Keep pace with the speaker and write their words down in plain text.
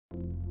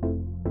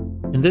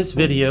In this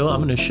video, I'm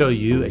going to show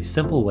you a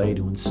simple way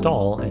to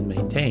install and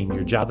maintain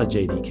your Java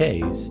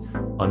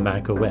JDKs on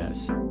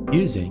macOS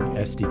using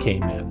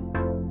SDKMan.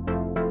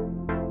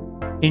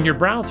 In your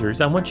browsers,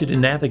 I want you to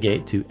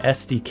navigate to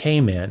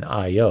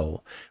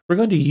SDKMan.io. We're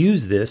going to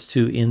use this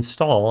to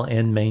install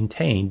and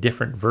maintain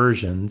different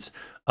versions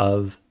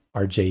of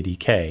our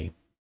JDK.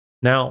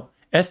 Now,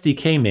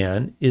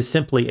 SDKMan is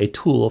simply a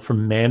tool for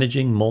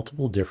managing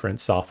multiple different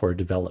software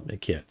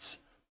development kits.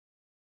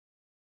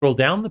 Scroll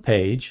down the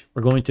page.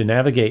 We're going to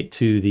navigate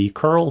to the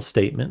curl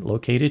statement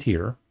located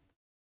here.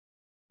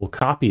 We'll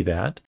copy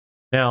that.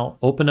 Now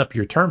open up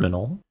your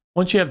terminal.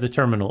 Once you have the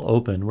terminal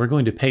open, we're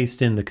going to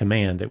paste in the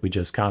command that we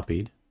just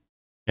copied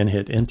and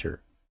hit enter.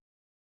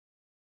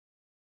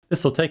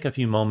 This will take a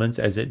few moments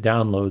as it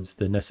downloads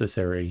the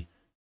necessary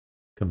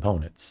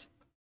components.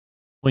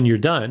 When you're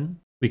done,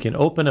 we can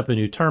open up a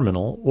new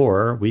terminal,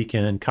 or we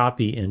can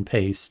copy and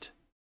paste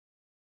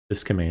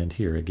this command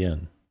here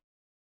again.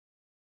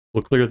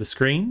 We'll clear the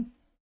screen.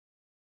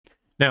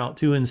 Now,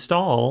 to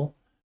install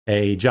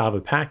a Java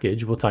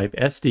package, we'll type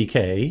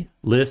SDK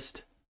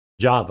list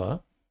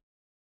Java.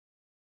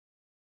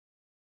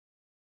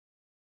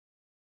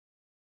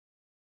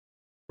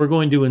 We're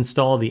going to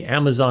install the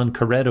Amazon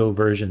Corretto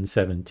version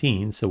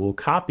 17, so we'll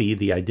copy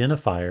the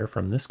identifier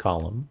from this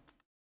column.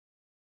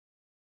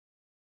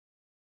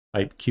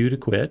 Type Q to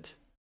quit.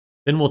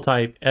 Then we'll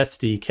type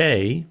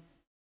SDK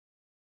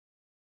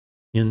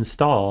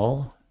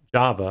install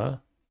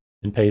Java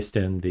and paste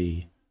in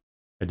the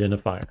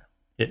identifier.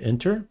 Hit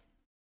enter.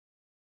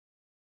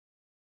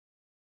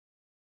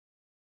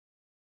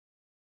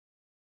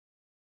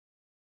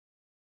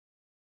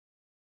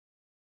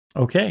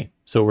 Okay,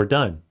 so we're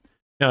done.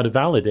 Now to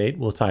validate,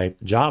 we'll type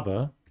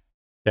Java-version,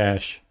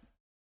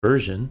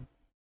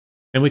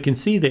 and we can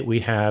see that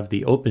we have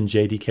the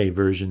OpenJDK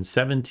version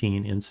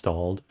 17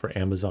 installed for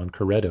Amazon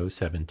Corretto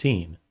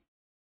 17.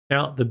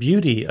 Now, the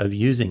beauty of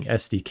using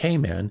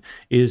SDKMan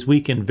is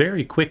we can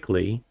very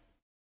quickly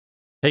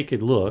take a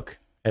look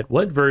at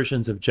what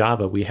versions of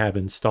Java we have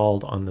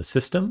installed on the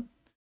system,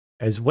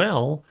 as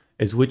well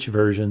as which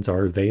versions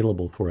are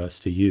available for us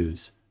to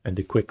use and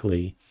to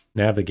quickly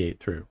navigate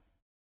through.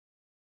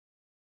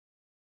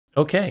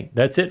 Okay,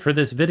 that's it for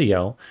this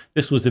video.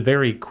 This was a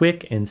very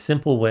quick and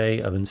simple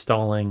way of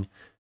installing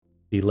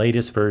the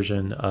latest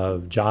version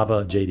of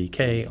Java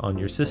JDK on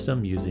your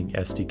system using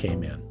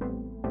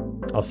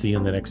SDKMan. I'll see you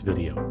in the next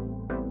video.